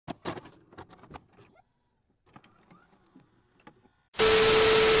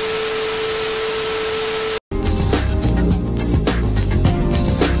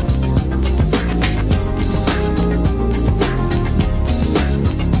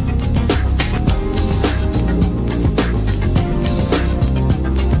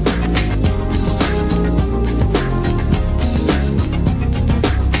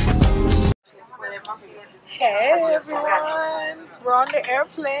the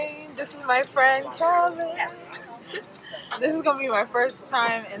airplane. This is my friend Calvin. This is gonna be my first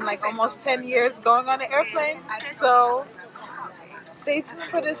time in like almost 10 years going on an airplane. So stay tuned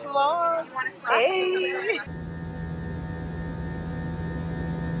for this vlog. Hey.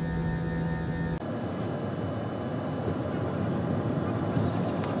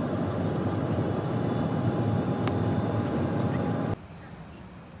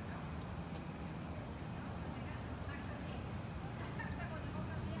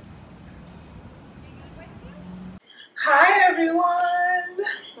 Hi everyone,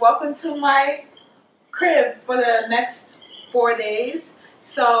 welcome to my crib for the next 4 days.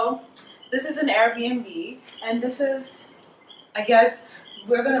 So this is an Airbnb and this is, I guess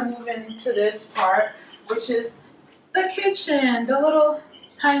we're gonna move into this part, which is the kitchen, the little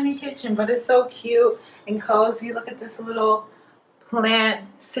tiny kitchen, but it's so cute and cozy. Look at this little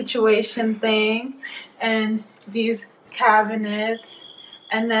plant situation thing and these cabinets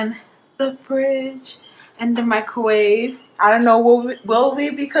and then the fridge and the microwave. I don't know, will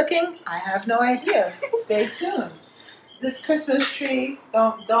we be cooking? I have no idea. Stay tuned. This Christmas tree,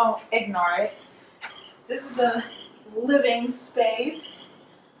 don't ignore it. This is a living space.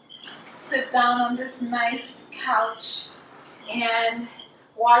 Sit down on this nice couch and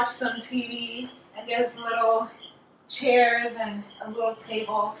watch some TV. And there's little chairs and a little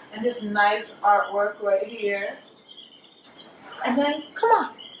table and this nice artwork right here. And then come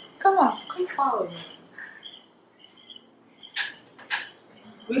follow me.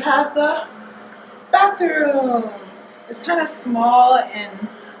 We have the bathroom. It's kind of small and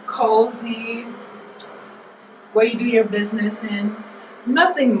cozy, where you do your business in.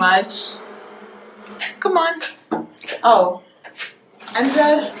 Nothing much. Come on. Oh, and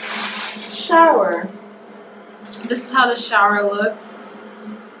the shower. This is how the shower looks.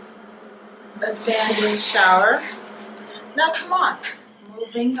 A standing shower. Now come on.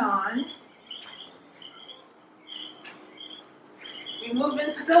 Moving on. We move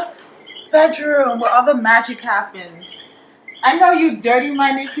into the bedroom where all the magic happens. I know you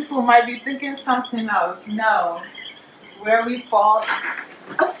dirty-minded people might be thinking something else. No. Where we fall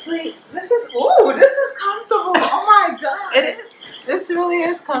asleep. This is comfortable. Oh my God. It is. This really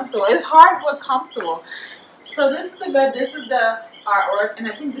is comfortable. It's hard but comfortable. So this is the bed, this is the artwork, and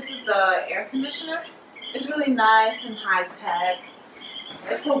I think this is the air conditioner. It's really nice and high-tech.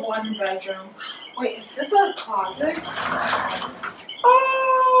 It's a 1-bedroom. Wait, is this a closet?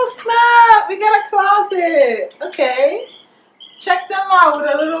 Oh snap! We got a closet. Okay, check them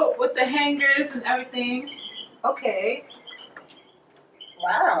out with the hangers and everything. Okay.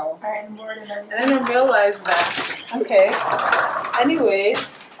 Wow. I didn't realize that. Okay.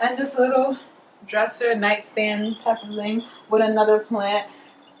 Anyways, and this little dresser, nightstand type of thing with another plant.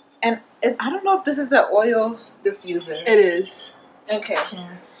 And I don't know if this is an oil diffuser. It is. Okay.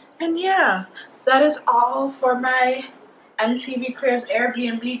 Yeah. And yeah, that is all for my MTV cribs,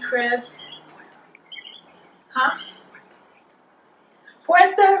 Airbnb cribs. Huh?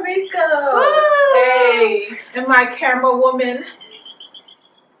 Puerto Rico. Woo! Hey, and my camera woman,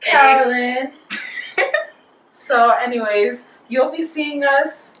 Carolyn. So anyways, you'll be seeing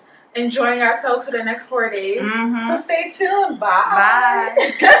us enjoying ourselves for the next 4 days. So stay tuned. Bye.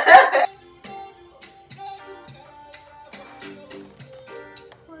 Bye.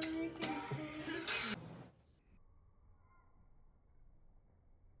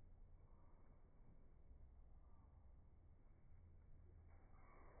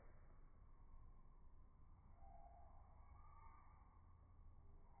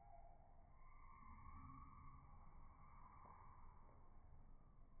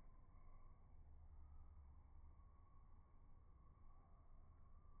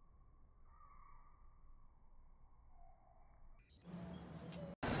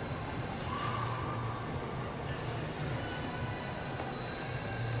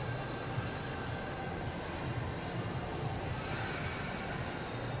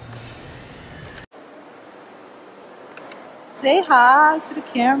 Say hi to the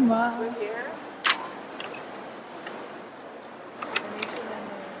camera. We're here.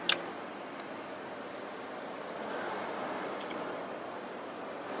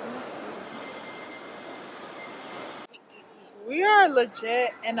 We are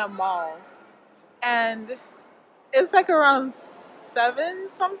legit in a mall, and it's like around 7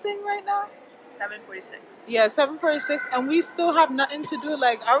 something right now. 7:46. Yeah, 7:46, and we still have nothing to do.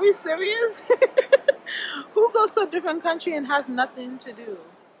 Like, are we serious? Who goes to a different country and has nothing to do?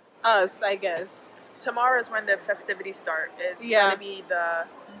 Us, I guess. Tomorrow is when the festivities start. It's going to be the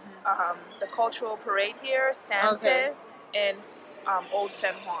cultural parade here, Sanse, and Old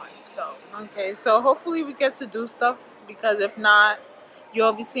San Juan. So okay, so hopefully we get to do stuff, because if not,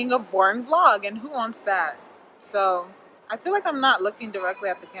 you'll be seeing a boring vlog, and who wants that? So I feel like I'm not looking directly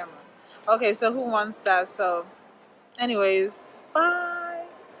at the camera. Okay, so who wants that? So anyways, bye.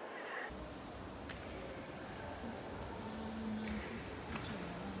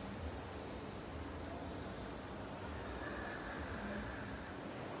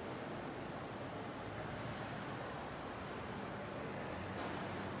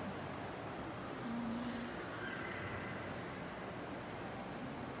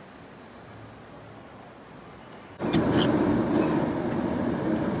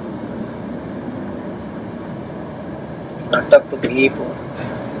 Start talk to people.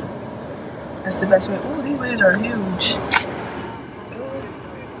 That's the best way. Oh, these waves are huge.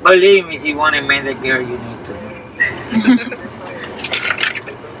 Believe me, if you want to meet the girl, you need to.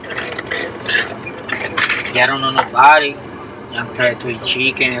 I don't know nobody. I'm trying to eat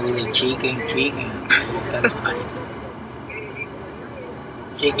chicken every day. Chicken.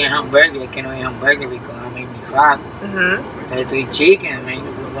 Chicken hamburger. I cannot eat hamburger because I'm eating fat. I try to eat chicken, man.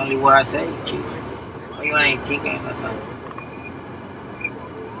 This is only what I say. Chicken. Oh, you want to eat chicken? That's all.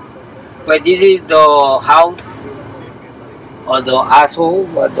 But this is the house or the asshole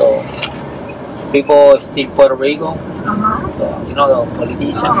or the people steal Puerto Rico. You know, the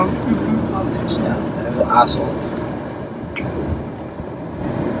politicians. Politicians. Yeah, they're the assholes.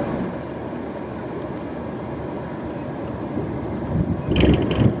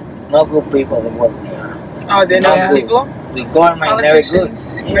 No good people that work there. Oh, they're not good people? The government is never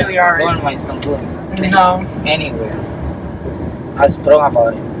good. Really are. The government is not good. No. Anywhere. I'm strong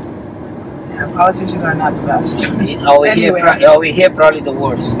about it. Yeah, politicians are not the best. Over here, probably the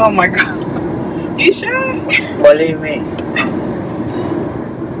worst. Oh my god. You sure? Believe me.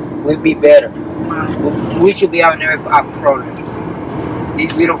 We'll be better. We should be having our problems.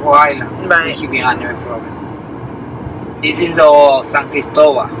 This beautiful island, we should be having our problems. This is the San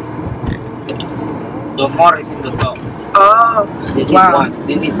Cristobal. The mall is in the top. Oh, this is one.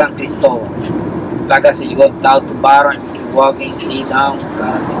 This is San Cristobal. Like I said, you go down to bottom, you keep walking, see down, it's a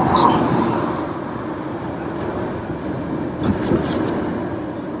lot of things to see.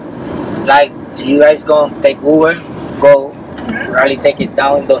 Like, so you guys gonna take Uber, go, really take it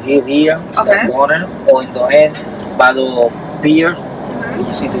down the hill here, the corner, or in the end, by the piers,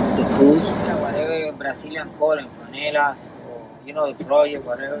 you see the cruise. Whatever Brazilian call them, panelas, or, you know, the project,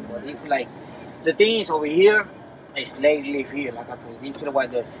 whatever, but it's like, the thing is over here, a slave live here, like I told you, this is why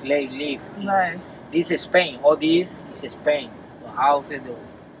the slave live. Right. This is Spain, all this is Spain, the houses,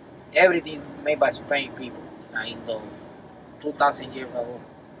 everything made by Spain people, like in the 2,000 years ago.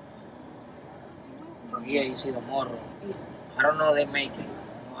 From here you see the morro. I don't know how they make it.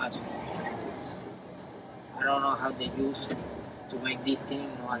 No, ask me. I don't know how they use to make this thing.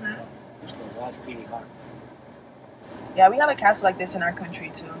 No, I don't know. So that's pretty hard. Yeah, we have a castle like this in our country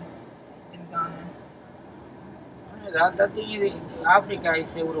too, in Ghana. That thing in Africa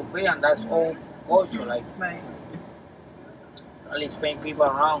is European. That's all culture. Like, probably Spain people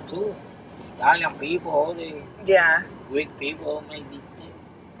around too. Italian people, all the Greek people all make this thing.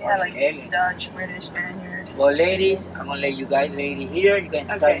 Yeah, like aliens. Dutch, British, Spaniards. Well, ladies, I'm gonna let you guys lady here. You can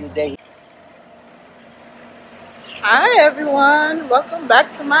start your day. Hi everyone, welcome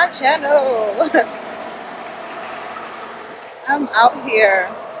back to my channel. I'm out here.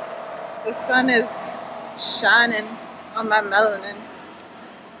 The sun is shining on my melanin.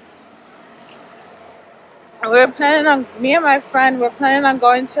 Me and my friend, we're planning on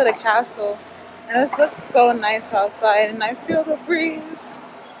going to the castle. And this looks so nice outside and I feel the breeze.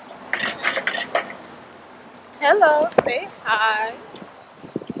 Hello, say hi.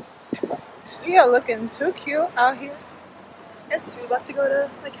 We are looking too cute out here. Yes, we're about to go to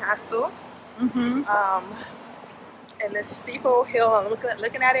the castle. And this steep old hill, I'm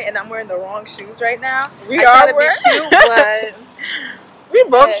looking at it and I'm wearing the wrong shoes right now. We are wearing cute, but we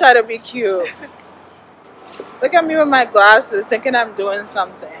both try to be cute. Look at me with my glasses thinking I'm doing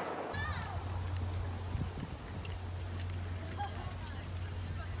something.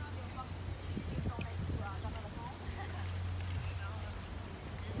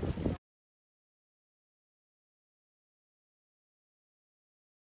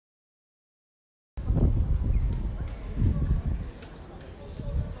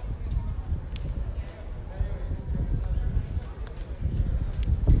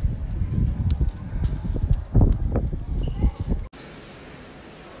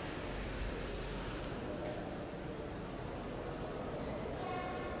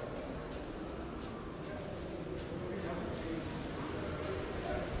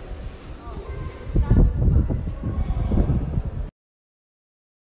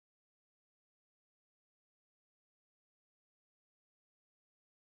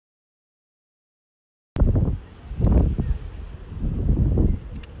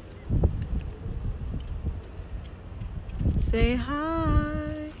 Say hi.